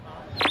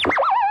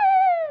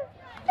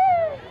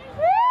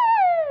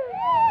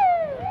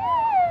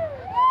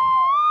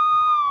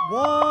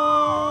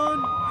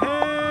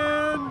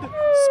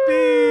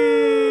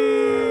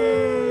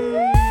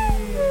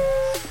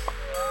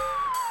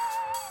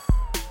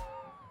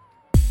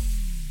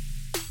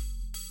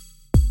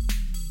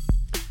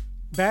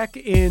Back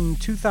in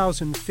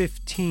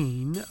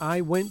 2015, I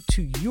went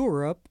to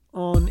Europe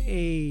on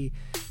a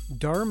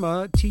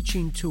Dharma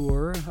teaching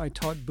tour. I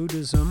taught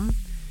Buddhism,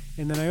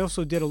 and then I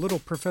also did a little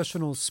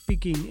professional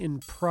speaking in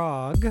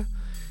Prague.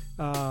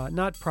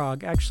 Not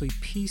Prague, actually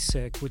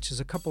Písek, which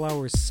is a couple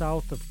hours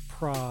south of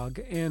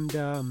Prague.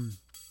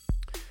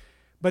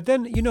 But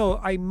then,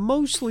 I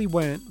mostly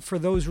went for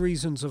those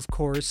reasons, of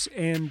course,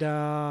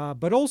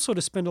 but also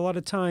to spend a lot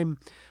of time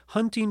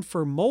hunting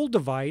for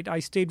Moldavite. I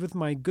stayed with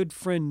my good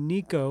friend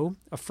Nico,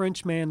 a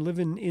French man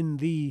living in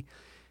the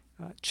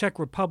Czech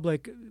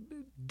Republic,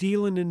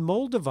 dealing in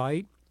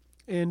Moldavite.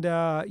 And,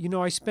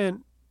 I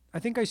spent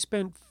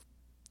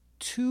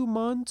 2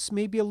 months,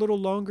 maybe a little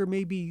longer,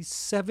 maybe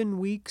 7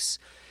 weeks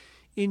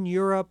in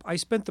Europe. I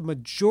spent the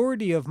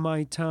majority of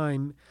my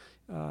time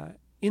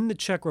in the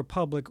Czech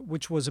Republic,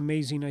 which was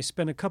amazing. I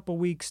spent a couple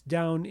weeks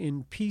down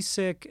in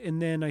Písek,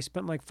 and then I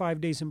spent like 5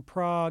 days in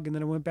Prague, and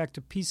then I went back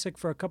to Písek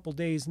for a couple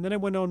days, and then I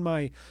went on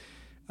my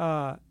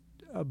a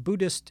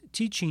Buddhist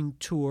teaching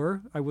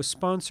tour. I was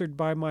sponsored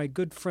by my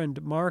good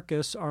friend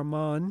Marcus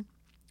Arman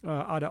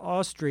out of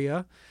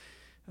Austria.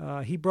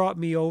 He brought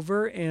me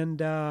over, and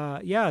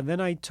then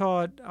I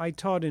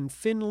taught in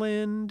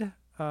Finland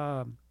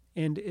and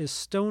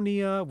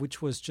Estonia,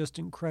 which was just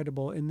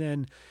incredible, and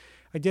then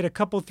I did a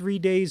couple 3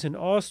 days in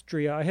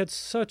Austria. I had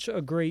such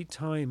a great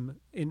time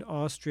in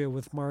Austria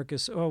with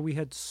Marcus. Oh, we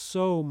had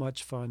so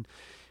much fun.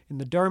 And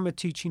the Dharma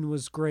teaching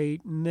was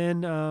great. And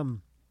then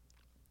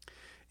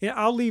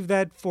I'll leave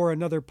that for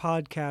another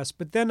podcast.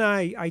 But then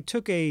I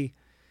took a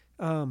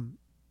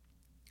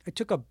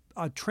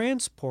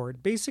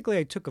transport. Basically,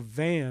 I took a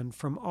van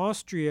from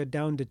Austria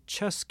down to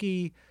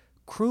Český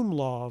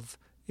Krumlov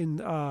in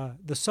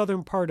the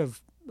southern part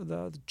of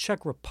the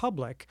Czech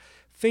Republic.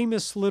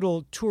 Famous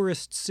little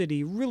tourist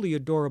city, really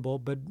adorable,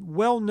 but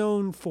well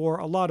known for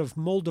a lot of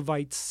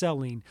Moldavite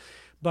selling.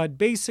 But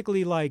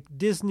basically like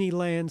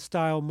Disneyland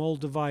style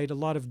Moldavite, a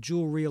lot of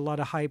jewelry, a lot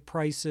of high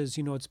prices.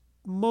 It's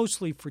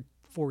mostly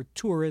for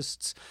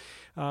tourists.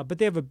 But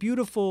they have a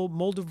beautiful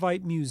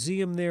Moldavite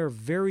museum there,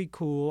 very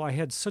cool. I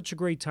had such a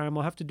great time.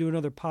 I'll have to do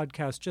another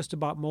podcast just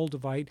about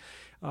Moldavite.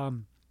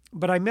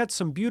 But I met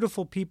some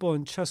beautiful people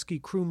in Český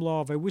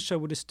Krumlov. I wish I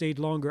would have stayed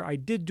longer. I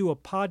did do a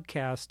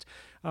podcast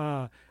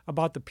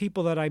about the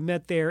people that I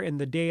met there and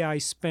the day I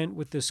spent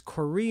with this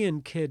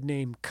Korean kid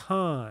named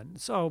Khan.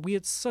 So we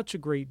had such a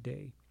great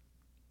day.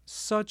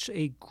 Such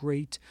a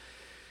great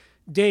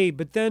day.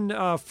 But then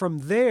from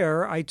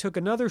there, I took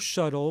another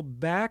shuttle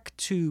back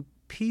to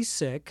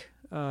Písek,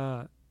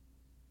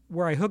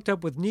 where I hooked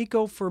up with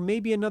Nico for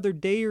maybe another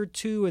day or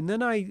two. And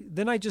then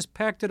I just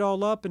packed it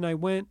all up and I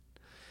went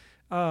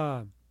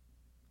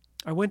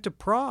to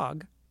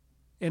Prague,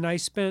 and I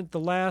spent the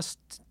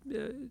last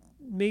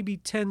maybe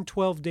 10,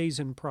 12 days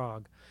in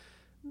Prague.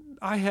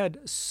 I had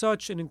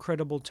such an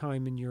incredible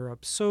time in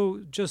Europe.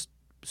 So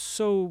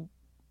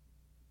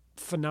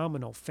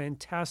phenomenal,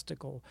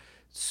 fantastical,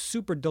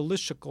 super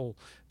delicious,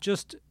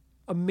 just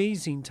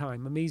amazing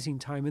time.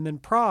 And then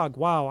Prague,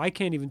 wow, I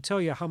can't even tell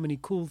you how many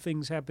cool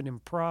things happened in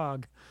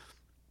Prague.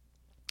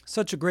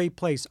 Such a great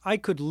place. I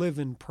could live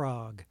in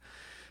Prague.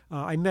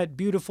 I met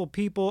beautiful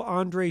people.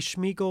 Andrei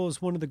Schmeichel is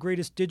one of the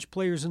greatest didge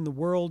players in the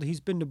world. He's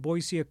been to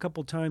Boise a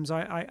couple times.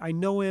 I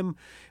know him.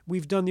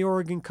 We've done the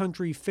Oregon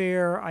Country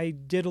Fair. I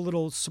did a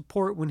little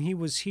support when he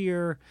was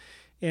here.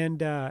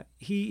 And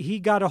he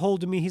got a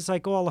hold of me. He's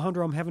like, "Oh,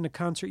 Alejandro, I'm having a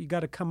concert. You got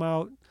to come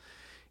out."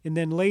 And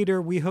then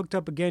later we hooked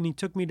up again. He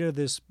took me to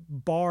this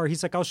bar.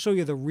 He's like, "I'll show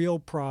you the real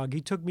Prague." He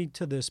took me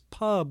to this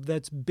pub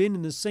that's been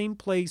in the same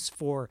place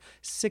for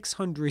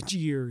 600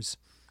 years.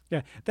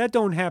 Yeah, that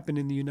don't happen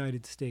in the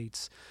United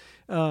States.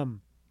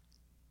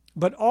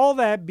 But all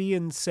that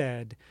being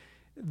said,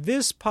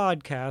 this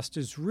podcast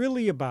is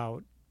really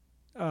about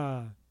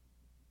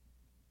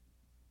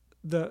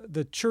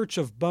the Church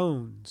of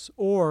Bones,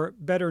 or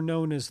better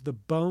known as the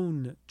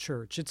Bone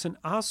Church. It's an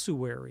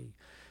ossuary,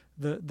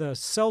 the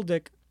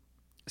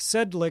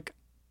Sedlik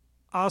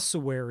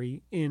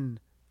ossuary in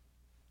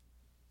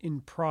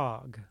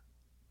Prague.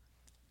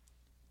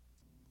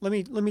 Let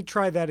me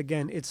try that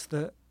again. It's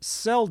the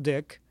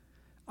Sedlik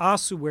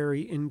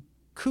ossuary in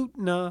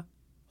Kutna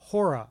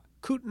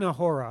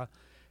Hora,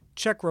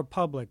 Czech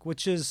Republic,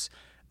 which is,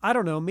 I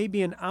don't know,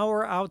 maybe an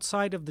hour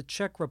outside of the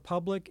Czech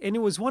Republic. And it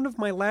was one of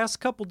my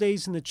last couple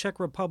days in the Czech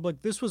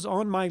Republic. This was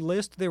on my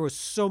list. There was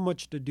so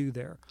much to do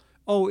there.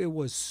 Oh, it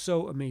was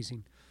so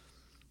amazing.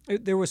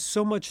 There was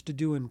so much to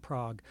do in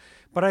Prague.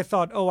 But I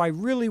thought, I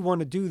really want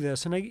to do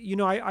this. And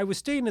I was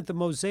staying at the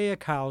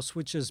Mosaic House,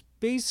 which is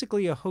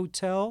basically a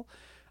hotel.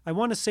 I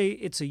want to say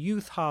it's a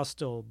youth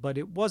hostel, but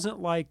it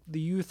wasn't like the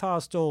youth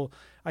hostel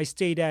I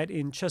stayed at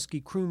in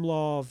Český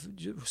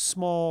Krumlov,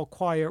 small,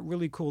 quiet,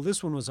 really cool.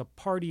 This one was a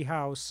party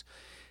house.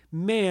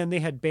 Man, they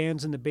had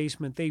bands in the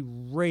basement. They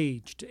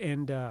raged.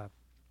 And,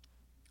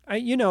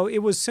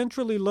 it was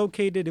centrally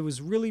located. It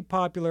was really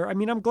popular. I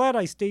mean, I'm glad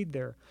I stayed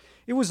there.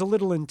 It was a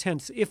little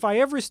intense. If I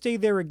ever stay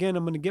there again,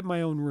 I'm going to get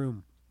my own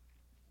room.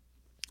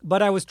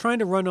 But I was trying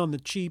to run on the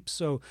cheap,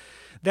 so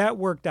that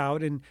worked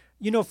out. And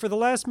for the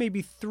last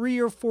maybe 3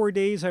 or 4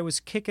 days, I was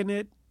kicking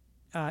it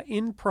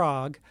in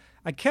Prague.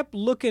 I kept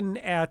looking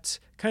at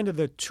kind of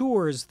the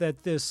tours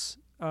that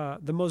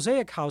the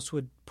Mosaic House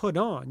would put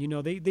on.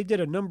 They did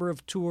a number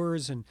of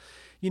tours, and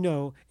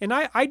and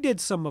I did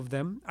some of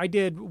them. I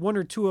did one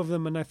or two of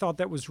them, and I thought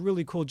that was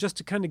really cool, just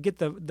to kind of get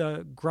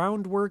the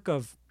groundwork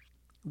of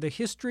the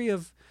history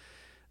of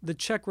the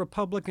Czech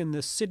Republic and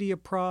the city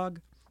of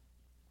Prague,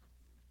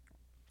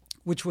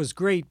 which was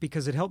great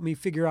because it helped me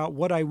figure out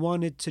what I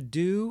wanted to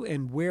do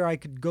and where I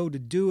could go to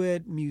do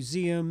it,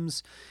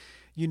 museums,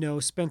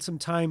 spent some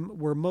time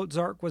where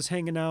Mozart was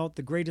hanging out,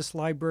 the greatest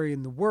library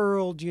in the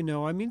world,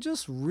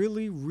 just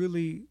really,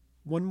 really,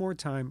 one more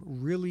time,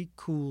 really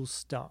cool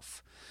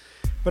stuff.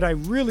 But I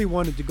really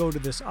wanted to go to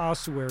this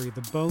ossuary,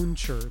 the Bone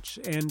Church,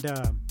 and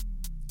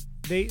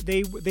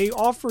they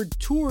offered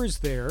tours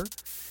there.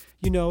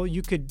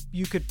 You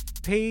could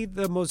pay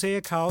the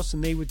Mosaic House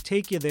and they would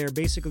take you there.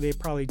 Basically, they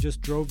probably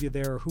just drove you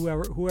there, or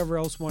whoever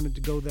else wanted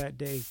to go that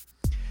day.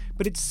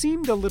 But it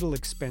seemed a little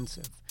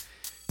expensive.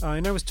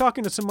 And I was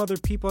talking to some other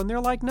people, and they're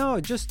like, no,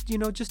 just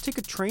take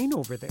a train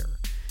over there.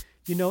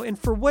 And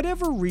for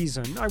whatever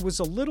reason, I was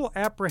a little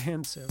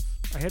apprehensive.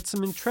 I had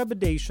some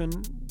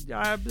intrepidation.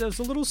 I was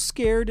a little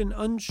scared and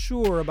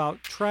unsure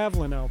about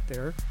traveling out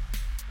there.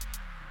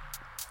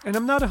 And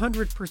I'm not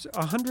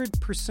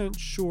 100%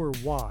 sure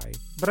why,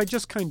 but I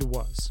just kind of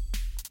was.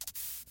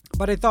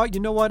 But I thought, you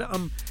know what,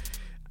 I'm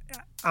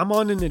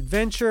on an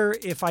adventure.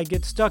 If I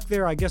get stuck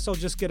there, I guess I'll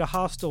just get a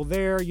hostel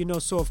there,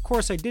 So, of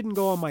course, I didn't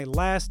go on my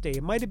last day.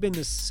 It might have been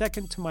the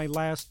second to my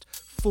last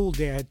full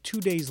day. I had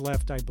 2 days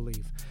left, I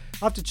believe.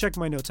 I'll have to check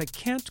my notes. I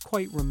can't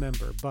quite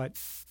remember, but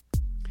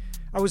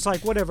I was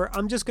like, whatever.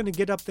 I'm just going to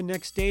get up the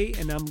next day,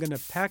 and I'm going to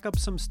pack up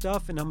some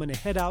stuff, and I'm going to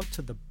head out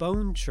to the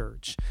Bone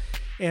Church.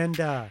 And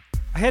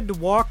I had to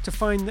walk to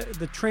find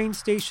the train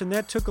station.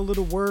 That took a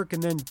little work,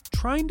 and then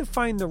trying to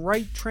find the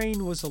right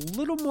train was a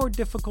little more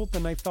difficult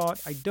than I thought.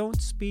 I don't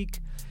speak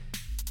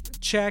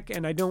Czech,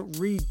 and I don't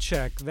read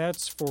Czech,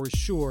 that's for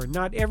sure.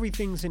 Not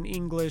everything's in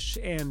English,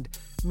 and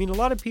a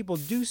lot of people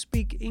do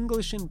speak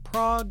English in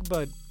Prague,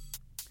 but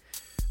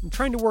I'm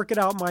trying to work it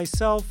out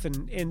myself,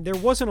 and there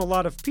wasn't a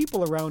lot of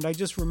people around. I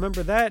just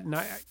remember that, and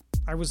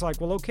I was like,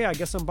 well, okay, I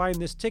guess I'm buying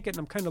this ticket, and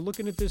I'm kind of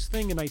looking at this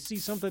thing, and I see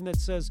something that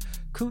says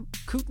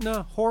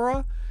Kutna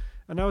Hora,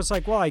 and I was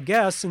like, well, I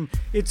guess. And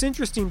it's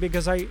interesting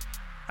because I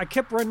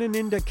kept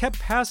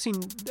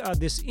passing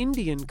this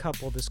Indian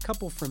couple, this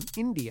couple from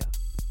India,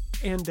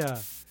 and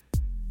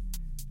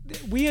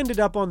we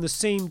ended up on the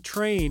same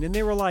train, and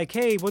they were like,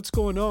 hey, what's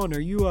going on? Are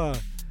you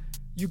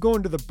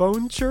going to the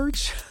Bone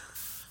Church?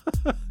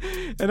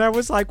 And I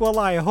was like, well,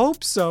 I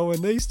hope so.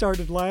 And they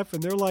started laughing.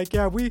 They're like,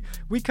 yeah, we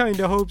kind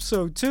of hope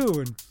so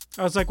too. And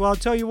I was like, well, I'll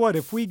tell you what,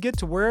 if we get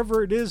to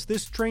wherever it is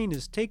this train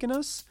is taking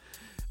us,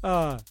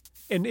 and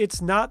it's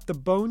not the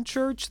Bone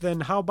Church,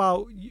 then how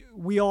about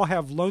we all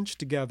have lunch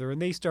together? And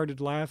they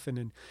started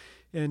laughing,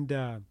 and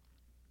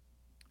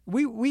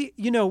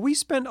we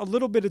spent a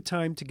little bit of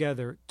time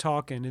together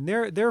talking, and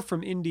they're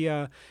from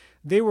India.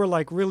 They were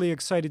like really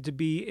excited to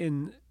be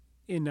in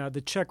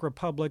the Czech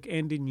Republic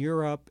and in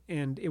Europe,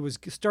 and it was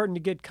starting to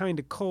get kind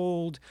of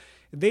cold.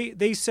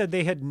 They said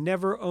they had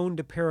never owned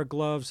a pair of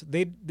gloves.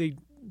 They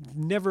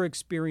never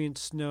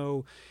experienced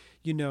snow.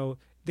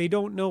 They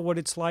don't know what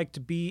it's like to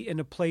be in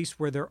a place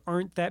where there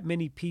aren't that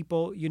many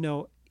people.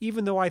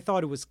 Even though I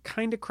thought it was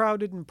kind of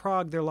crowded in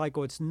Prague, they're like,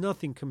 oh, it's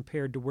nothing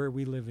compared to where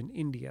we live in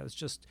India. It's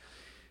just,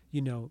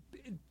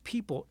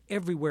 people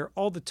everywhere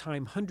all the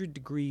time, 100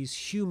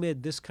 degrees,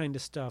 humid, this kind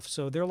of stuff.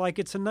 So they're like,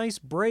 it's a nice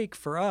break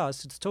for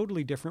us. It's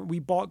totally different. We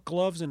bought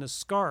gloves and a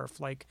scarf.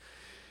 Like,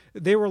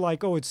 they were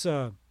like, oh, it's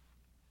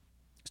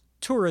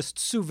tourist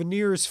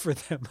souvenirs for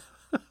them,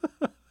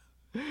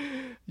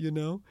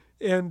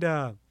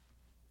 And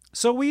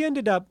so we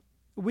ended up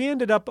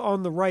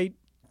on the right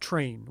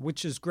train,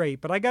 which is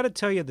great. But I got to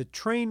tell you, the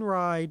train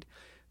ride,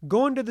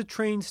 going to the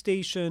train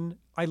station,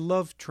 I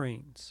love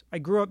trains. I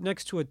grew up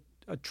next to a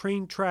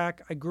train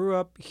track. I grew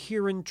up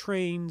hearing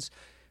trains.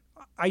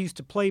 I used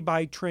to play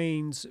by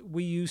trains.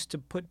 We used to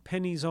put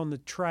pennies on the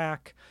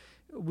track.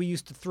 We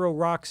used to throw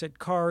rocks at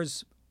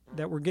cars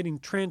that were getting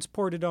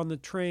transported on the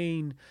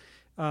train.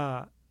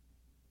 One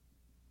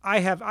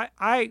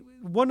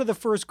of the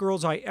first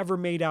girls I ever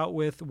made out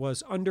with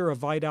was under a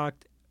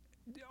viaduct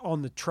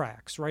on the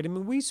tracks, right?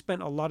 We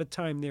spent a lot of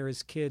time there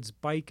as kids,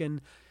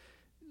 biking,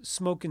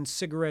 smoking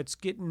cigarettes,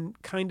 getting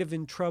kind of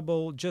in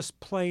trouble, just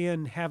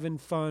playing, having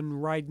fun,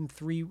 riding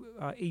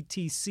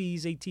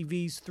ATVs,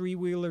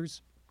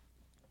 three-wheelers.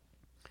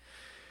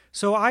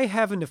 So I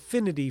have an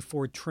affinity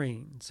for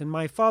trains, and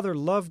my father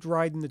loved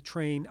riding the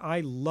train.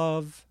 I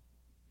love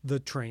the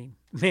train.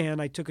 Man,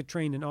 I took a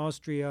train in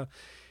Austria.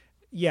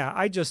 Yeah,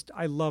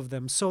 I love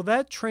them. So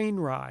that train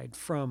ride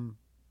from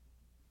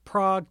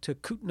Prague to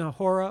Kutna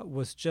Hora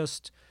was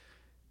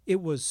it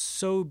was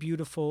so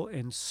beautiful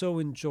and so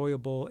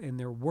enjoyable, and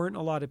there weren't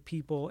a lot of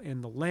people,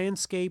 and the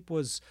landscape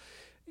was,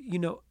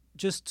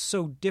 just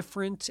so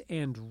different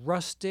and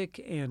rustic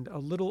and a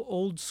little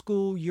old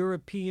school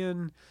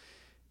European.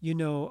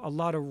 a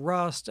lot of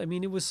rust. I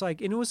mean, it was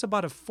like, and it was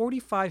about a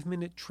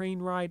 45-minute train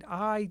ride.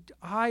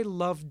 I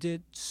loved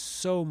it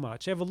so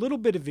much. I have a little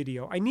bit of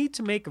video. I need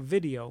to make a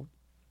video.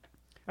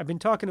 I've been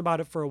talking about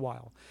it for a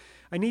while.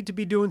 I need to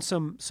be doing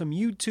some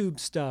YouTube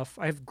stuff.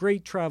 I have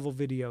great travel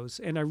videos,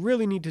 and I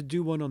really need to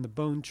do one on the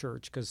Bone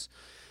Church because,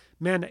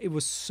 man, it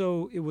was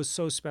so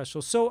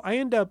special. So I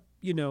end up,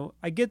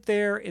 I get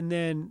there, and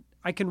then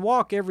I can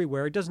walk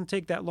everywhere. It doesn't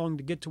take that long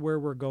to get to where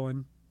we're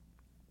going.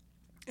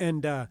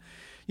 And,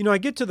 I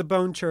get to the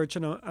Bone Church,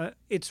 and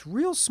it's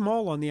real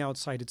small on the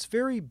outside. It's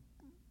very,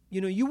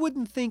 you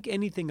wouldn't think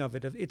anything of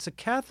it. It's a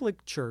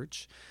Catholic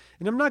church,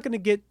 and I'm not going to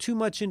get too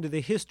much into the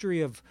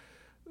history of,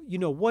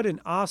 what an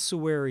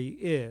ossuary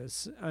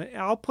is.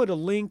 I'll put a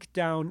link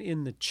down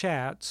in the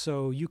chat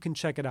so you can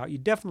check it out. You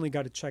definitely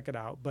got to check it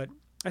out. But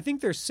I think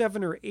there's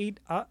 7 or 8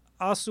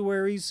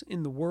 ossuaries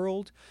in the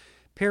world.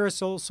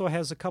 Paris also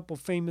has a couple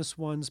famous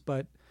ones,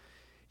 but,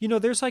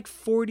 there's like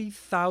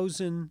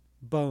 40,000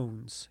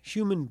 bones,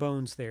 human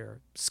bones there,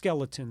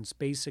 skeletons,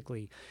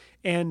 basically.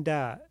 And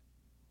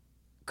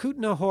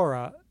Kutna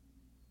Hora,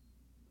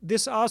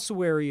 this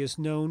ossuary is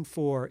known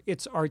for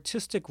its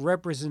artistic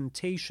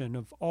representation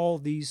of all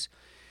these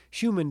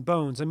human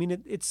bones. I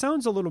mean, it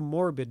sounds a little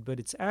morbid, but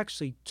it's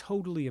actually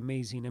totally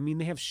amazing. I mean,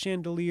 they have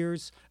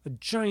chandeliers, a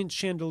giant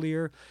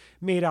chandelier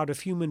made out of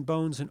human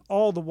bones, and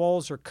all the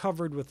walls are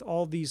covered with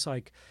all these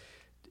like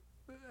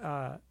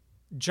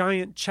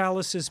giant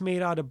chalices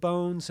made out of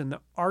bones, and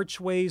the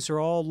archways are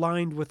all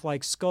lined with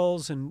like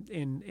skulls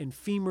and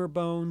femur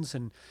bones.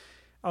 And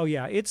oh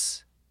yeah,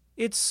 it's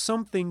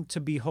something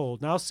to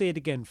behold. Now I'll say it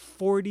again,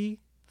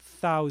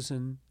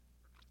 40,000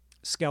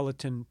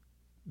 skeleton,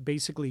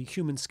 basically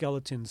human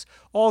skeletons,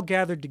 all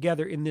gathered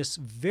together in this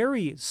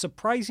very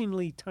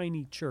surprisingly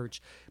tiny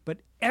church,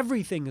 but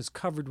everything is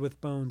covered with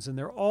bones, and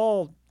they're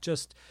all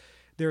just,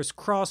 there's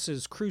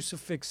crosses,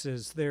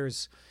 crucifixes,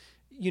 there's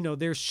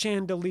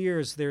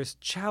chandeliers, there's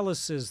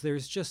chalices,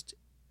 there's just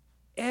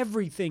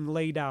everything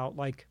laid out.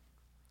 Like,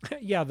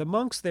 yeah, the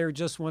monks there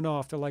just went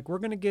off. They're like, we're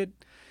gonna get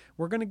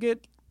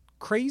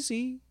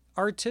crazy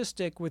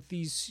artistic with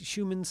these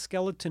human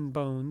skeleton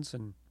bones.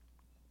 And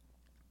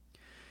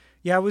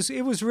yeah,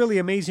 it was really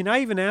amazing.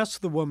 I even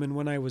asked the woman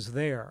when I was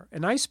there,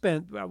 and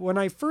when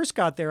I first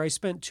got there, I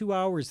spent 2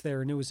 hours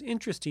there, and it was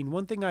interesting.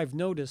 One thing I've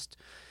noticed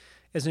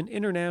as an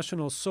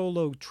international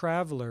solo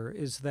traveler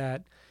is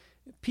that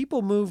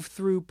people move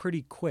through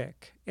pretty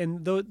quick.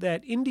 And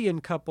that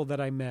Indian couple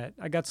that I met,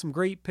 I got some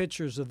great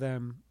pictures of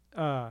them.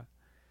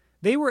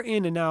 They were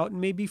in and out in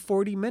maybe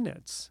 40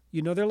 minutes.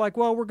 They're like,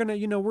 well, we're going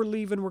to, we're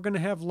leaving, we're going to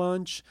have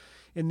lunch,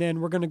 and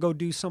then we're going to go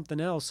do something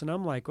else. And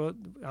I'm like, well,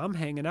 I'm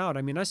hanging out.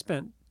 I mean, I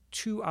spent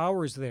 2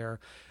 hours there.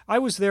 I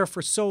was there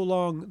for so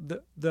long.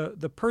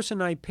 The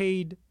person I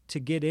paid to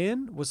get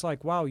in was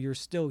like, wow, you're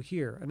still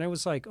here. And I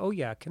was like, oh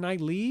yeah, can I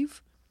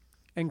leave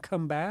and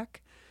come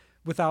back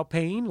without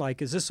paying?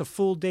 Like, is this a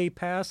full day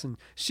pass? And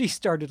she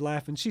started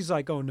laughing. She's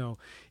like, oh no,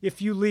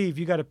 if you leave,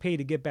 you got to pay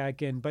to get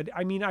back in. But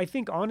I mean, I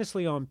think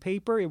honestly on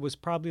paper, it was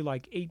probably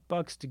like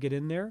 $8 to get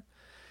in there.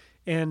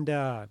 And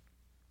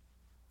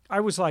I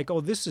was like, oh,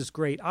 this is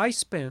great. I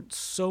spent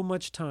so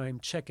much time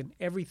checking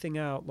everything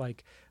out,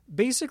 like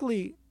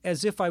basically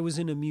as if I was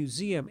in a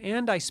museum.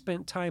 And I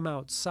spent time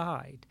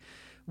outside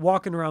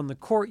walking around the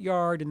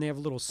courtyard, and they have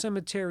a little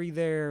cemetery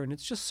there. And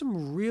it's just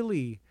some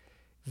really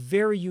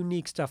very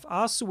unique stuff.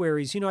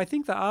 Ossuaries, I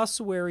think the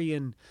ossuary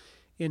in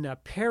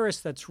Paris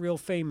that's real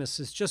famous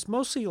is just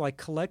mostly like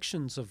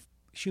collections of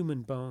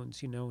human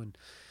bones, and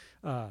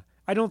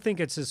I don't think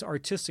it's as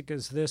artistic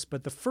as this,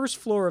 but the first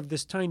floor of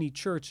this tiny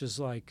church is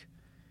like,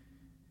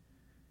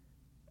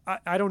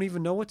 I don't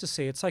even know what to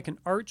say. It's like an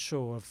art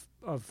show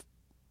of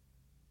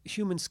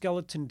human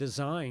skeleton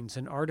designs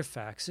and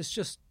artifacts. It's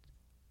just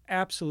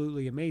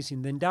absolutely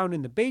amazing. Then down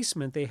in the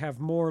basement, they have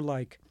more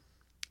like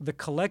the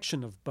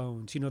collection of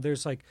bones.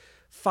 There's like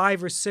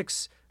 5 or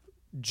 6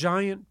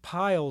 giant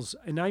piles,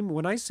 and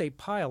when I say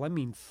pile, I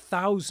mean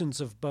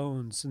thousands of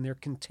bones, and they're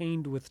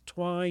contained with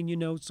twine,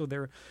 so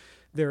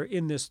they're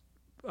in this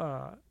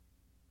they're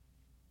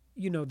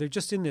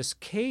just in this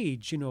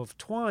cage, of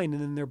twine,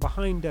 and then they're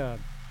behind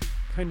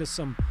kind of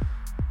some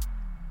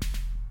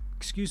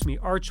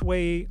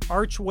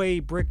archway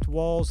bricked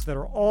walls that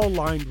are all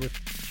lined with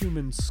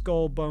human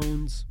skulls,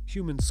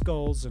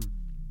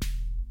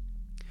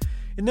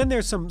 and then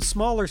there's some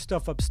smaller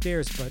stuff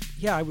upstairs. But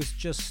yeah, I was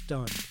just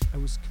stunned. I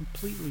was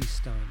completely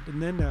stunned. And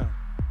then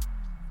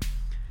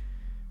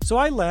so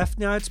I left.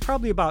 Now it's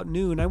probably about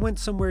noon. I went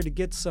somewhere to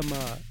get some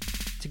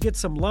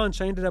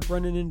lunch. I ended up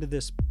running into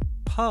this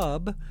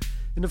pub,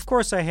 and of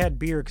course I had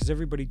beer because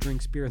everybody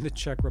drinks beer in the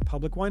Czech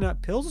Republic. Why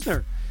not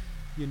Pilsner?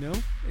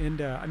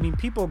 And I mean,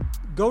 people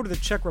go to the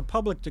Czech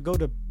Republic to go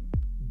to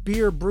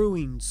beer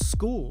brewing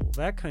school,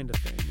 that kind of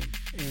thing.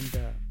 And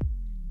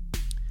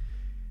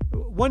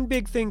one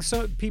big thing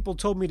some people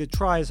told me to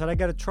try is that I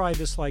got to try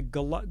this like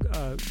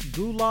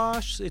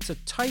goulash. It's a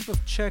type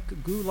of Czech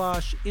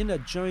goulash in a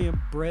giant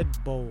bread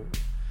bowl.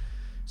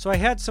 So I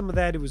had some of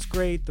that. It was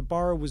great. The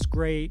bar was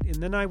great. And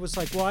then I was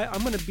like, well,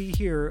 I'm going to be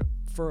here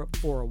for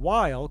a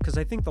while, because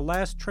I think the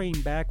last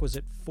train back was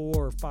at 4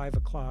 or 5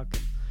 o'clock.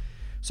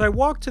 So I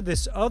walked to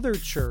this other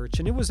church,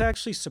 and it was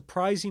actually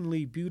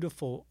surprisingly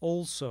beautiful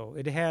also.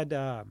 It had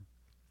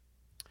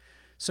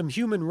some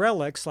human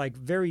relics, like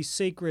very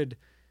sacred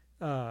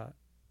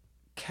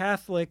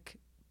Catholic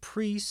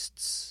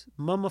priests,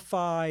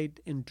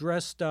 mummified and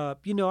dressed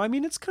up. I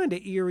mean, it's kind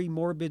of eerie,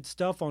 morbid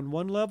stuff on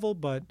one level,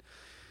 but,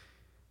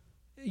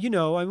 I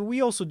mean,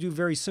 we also do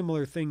very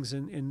similar things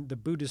in the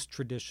Buddhist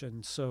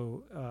tradition.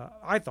 So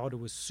I thought it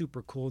was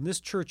super cool. And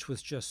this church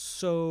was just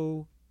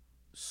so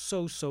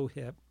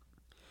hip.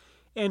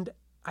 And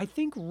I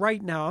think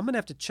right now, I'm going to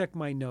have to check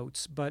my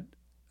notes, but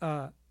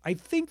I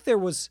think there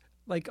was,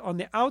 like, on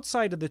the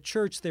outside of the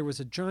church, there was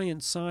a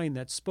giant sign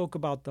that spoke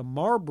about the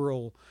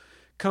Marlboro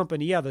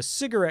company. Yeah, the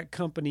cigarette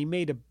company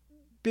made a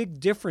big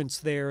difference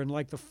there in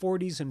like the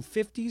 40s and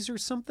 50s or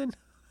something.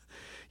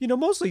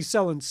 Mostly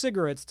selling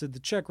cigarettes to the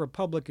Czech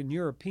Republic and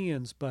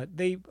Europeans, but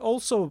they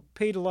also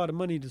paid a lot of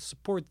money to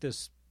support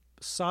this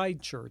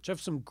side church. I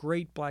have some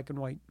great black and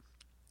white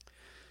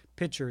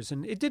pictures,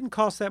 and it didn't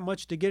cost that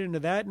much to get into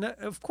that. And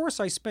of course,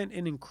 I spent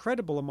an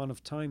incredible amount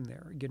of time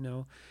there,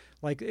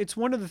 Like, it's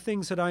one of the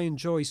things that I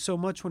enjoy so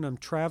much when I'm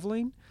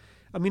traveling.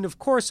 I mean, of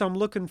course, I'm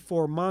looking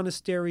for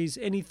monasteries,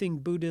 anything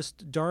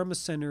Buddhist, Dharma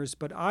centers,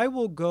 but I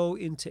will go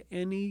into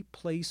any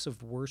place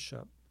of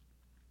worship.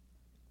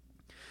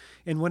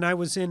 And when I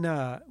was in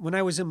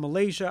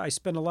Malaysia, I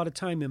spent a lot of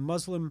time in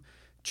Muslim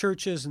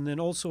churches, and then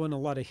also in a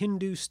lot of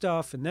Hindu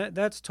stuff, and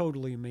that's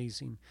totally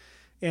amazing.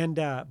 And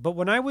but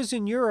when I was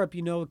in Europe,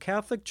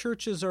 Catholic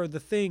churches are the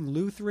thing.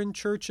 Lutheran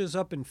churches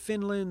up in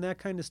Finland, that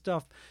kind of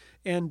stuff.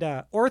 And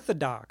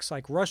Orthodox,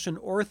 like Russian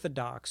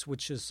Orthodox,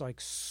 which is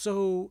like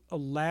so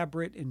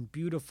elaborate and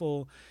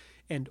beautiful,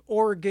 and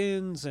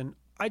organs, and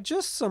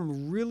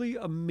some really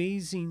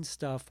amazing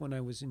stuff when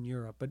I was in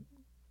Europe. But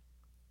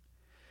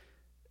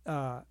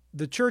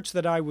the church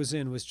that I was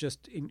in was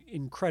just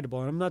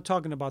incredible. And I'm not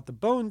talking about the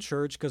Bone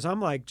Church, because I'm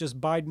like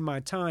just biding my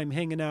time,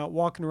 hanging out,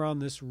 walking around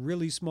this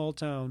really small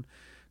town,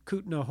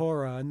 Kutna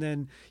Hora. And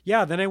then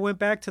I went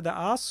back to the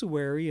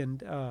ossuary,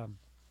 and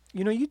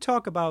you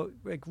talk about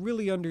like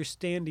really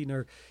understanding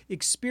or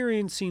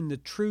experiencing the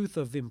truth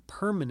of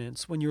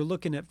impermanence when you're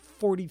looking at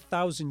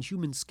 40,000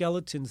 human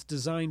skeletons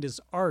designed as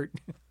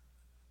art.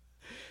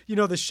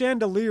 The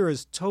chandelier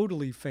is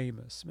totally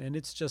famous, man.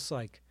 It's just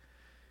like,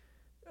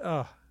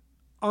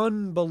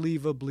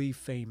 unbelievably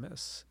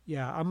famous.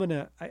 Yeah,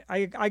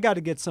 I got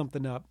to get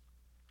something up.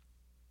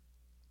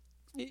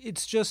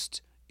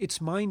 It's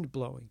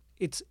mind-blowing.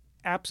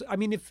 I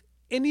mean, if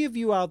any of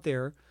you out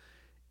there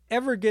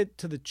ever get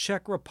to the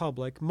Czech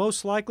Republic,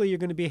 most likely you're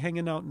going to be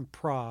hanging out in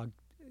Prague.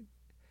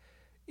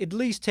 At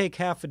least take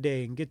half a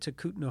day and get to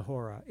Kutna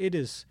Hora. It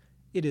is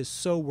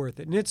so worth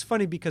it. And it's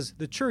funny because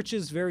the church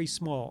is very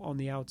small on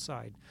the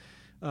outside.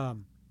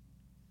 And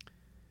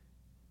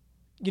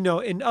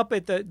up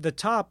at the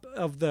top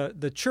of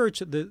the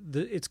church,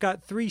 it's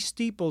got 3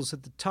 steeples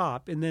at the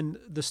top, and then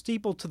the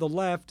steeple to the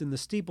left and the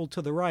steeple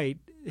to the right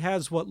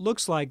has what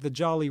looks like the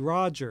Jolly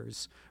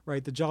Rogers,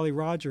 right? The Jolly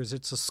Rogers.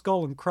 It's a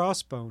skull and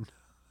crossbone.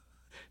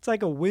 It's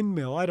like a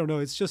windmill. I don't know.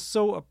 It's just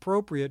so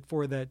appropriate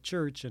for that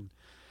church.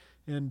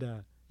 And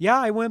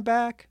I went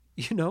back.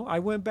 I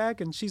went back,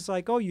 and she's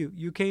like, "Oh,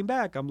 you came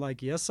back?" I'm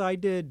like, "Yes, I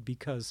did,"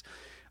 because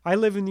I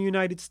live in the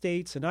United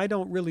States, and I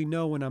don't really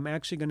know when I'm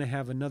actually going to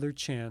have another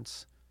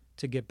chance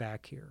to get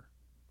back here.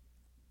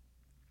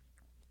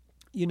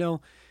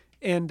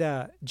 And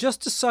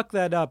just to suck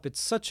that up,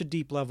 it's such a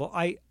deep level.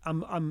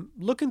 I'm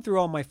looking through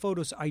all my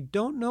photos. I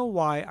don't know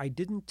why I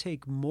didn't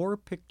take more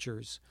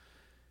pictures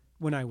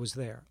when I was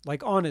there,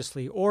 like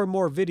honestly, or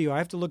more video. I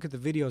have to look at the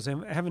videos.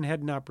 I haven't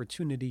had an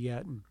opportunity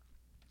yet.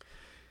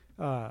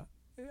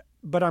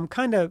 But I'm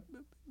kind of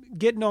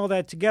getting all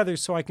that together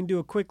so I can do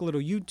a quick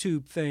little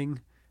YouTube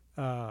thing.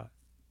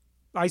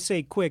 I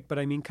say quick, but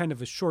I mean kind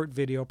of a short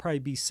video, probably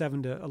be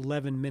 7 to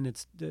 11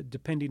 minutes,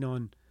 depending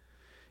on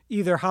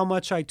either how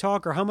much I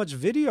talk or how much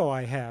video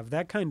I have,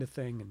 that kind of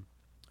thing.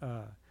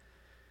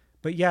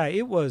 But yeah,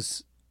 it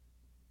was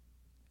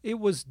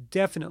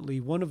definitely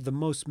one of the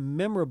most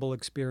memorable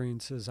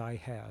experiences I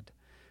had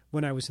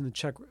when I was in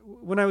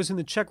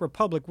the Czech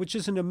Republic, which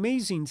is an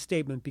amazing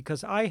statement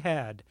because I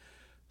had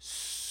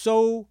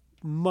so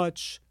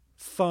much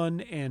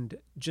fun and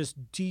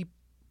just deep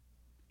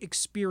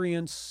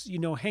experience,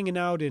 hanging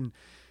out in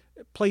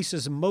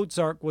places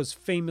Mozart was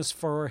famous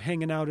for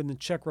hanging out in the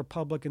Czech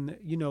Republic, and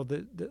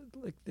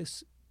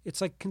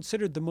it's like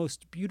considered the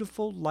most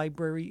beautiful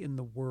library in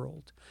the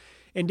world.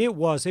 And it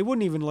was. They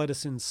wouldn't even let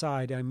us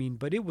inside. I mean,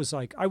 but it was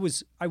like I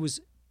was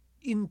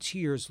in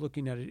tears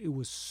looking at it. It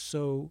was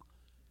so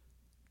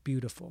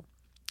beautiful.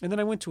 And then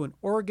I went to an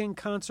organ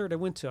concert. I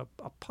went to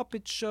a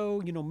puppet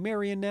show,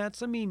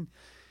 marionettes. I mean,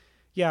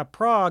 yeah,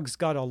 Prague's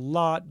got a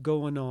lot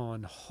going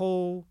on.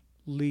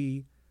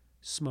 Holy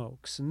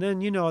smokes. And then,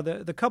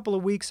 the couple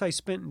of weeks I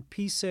spent in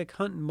Písek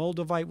hunting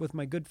Moldavite with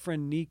my good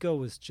friend Nico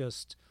was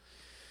just,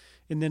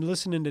 and then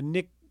listening to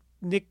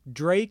Nick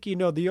Drake.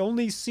 The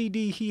only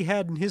CD he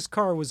had in his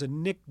car was a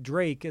Nick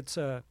Drake. It's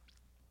a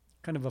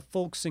kind of a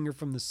folk singer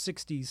from the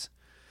 60s,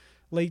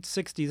 late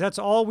 60s. That's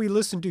all we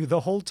listened to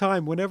the whole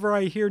time. Whenever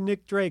I hear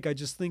Nick Drake, I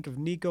just think of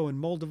Nico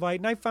and Moldavite.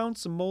 And I found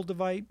some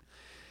Moldavite,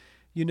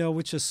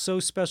 which is so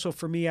special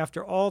for me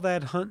after all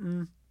that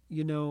hunting,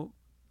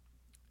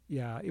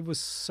 Yeah, it was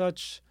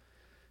such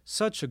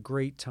a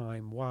great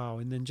time. Wow.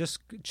 And then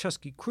just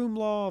Chesky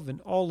Krumlov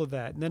and all of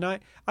that. And then I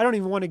don't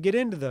even want to get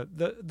into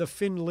the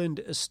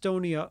Finland,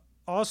 Estonia,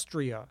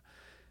 Austria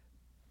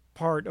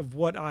part of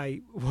what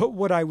I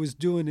was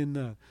doing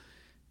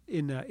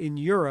in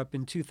Europe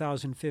in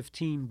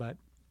 2015. But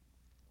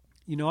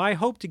I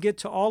hope to get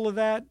to all of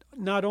that,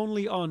 not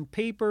only on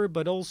paper,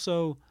 but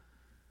also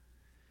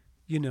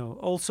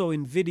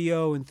in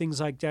video and things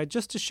like that,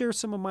 just to share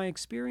some of my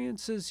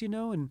experiences,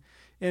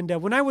 and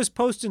when I was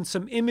posting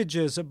some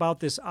images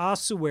about this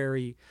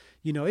ossuary,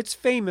 it's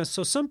famous,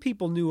 so some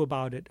people knew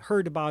about it,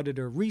 heard about it,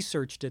 or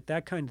researched it,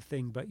 that kind of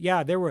thing. But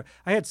yeah,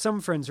 I had some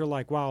friends who are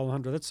like, wow,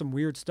 Alejandro, that's some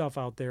weird stuff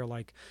out there,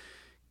 like,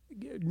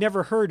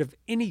 never heard of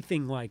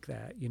anything like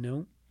that,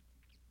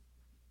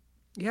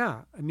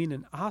 Yeah,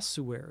 an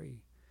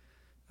ossuary.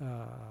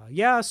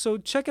 Yeah, so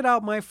check it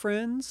out, my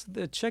friends.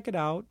 Check it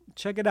out.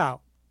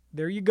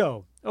 There you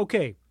go.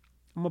 Okay,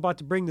 I'm about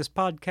to bring this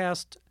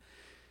podcast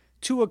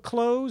to a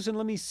close, and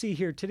let me see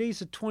here. Today's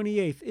the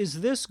 28th.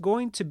 Is this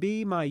going to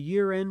be my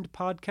year-end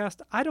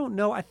podcast? I don't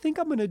know. I think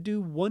I'm going to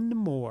do one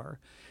more,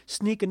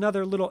 sneak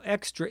another little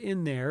extra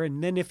in there,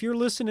 and then if you're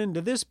listening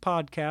to this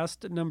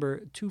podcast,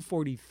 number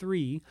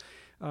 243,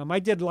 I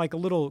did like a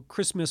little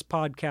Christmas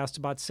podcast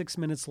about 6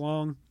 minutes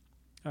long,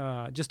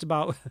 just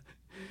about...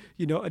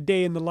 a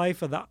day in the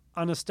life of the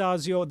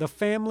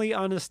family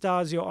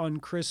Anastasio on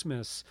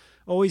Christmas.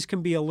 Always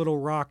can be a little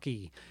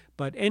rocky,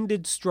 but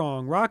ended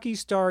strong. Rocky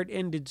start,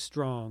 ended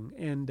strong.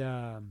 And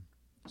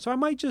so I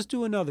might just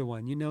do another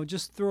one,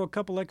 just throw a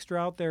couple extra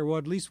out there, well,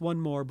 at least one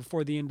more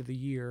before the end of the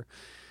year,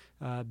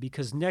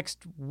 because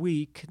next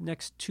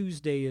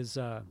Tuesday is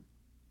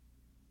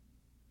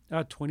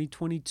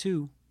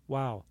 2022.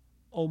 Wow,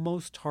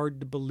 almost hard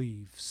to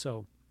believe.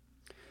 So...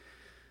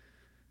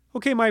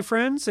 Okay, my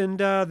friends, and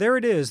there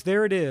it is.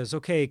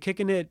 Okay,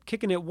 kicking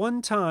it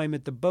one time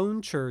at the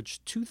Bone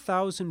Church,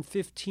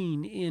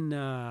 2015 in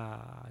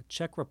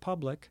Czech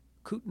Republic,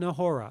 Kutna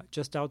Hora,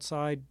 just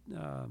outside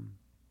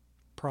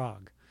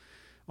Prague,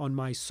 on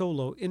my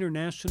solo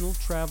international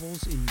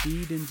travels.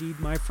 Indeed,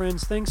 my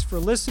friends. Thanks for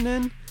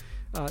listening.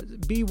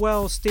 Be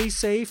well, stay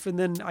safe, and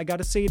then I got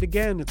to say it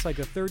again. It's like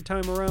a third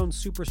time around,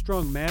 super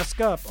strong. Mask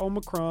up,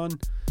 Omicron.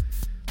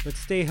 Let's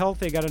stay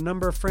healthy. I got a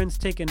number of friends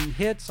taking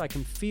hits. I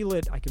can feel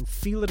it.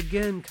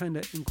 Again, kind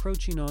of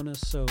encroaching on us.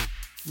 So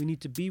we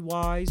need to be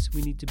wise.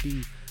 We need to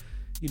be,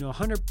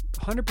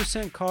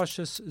 100%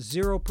 cautious,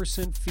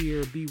 0%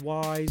 fear. Be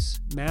wise.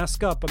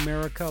 Mask up,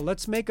 America.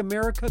 Let's make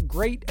America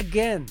great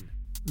again.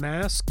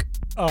 Mask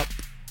up.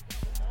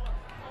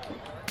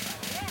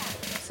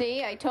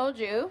 See, I told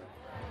you.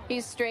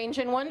 He's strange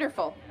and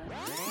wonderful.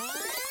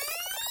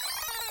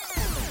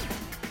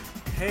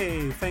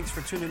 Hey, thanks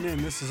for tuning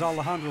in. This is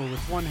Alejandro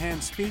with One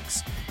Hand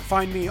Speaks.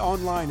 Find me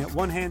online at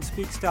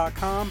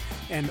onehandspeaks.com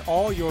and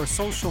all your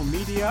social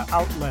media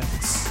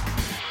outlets.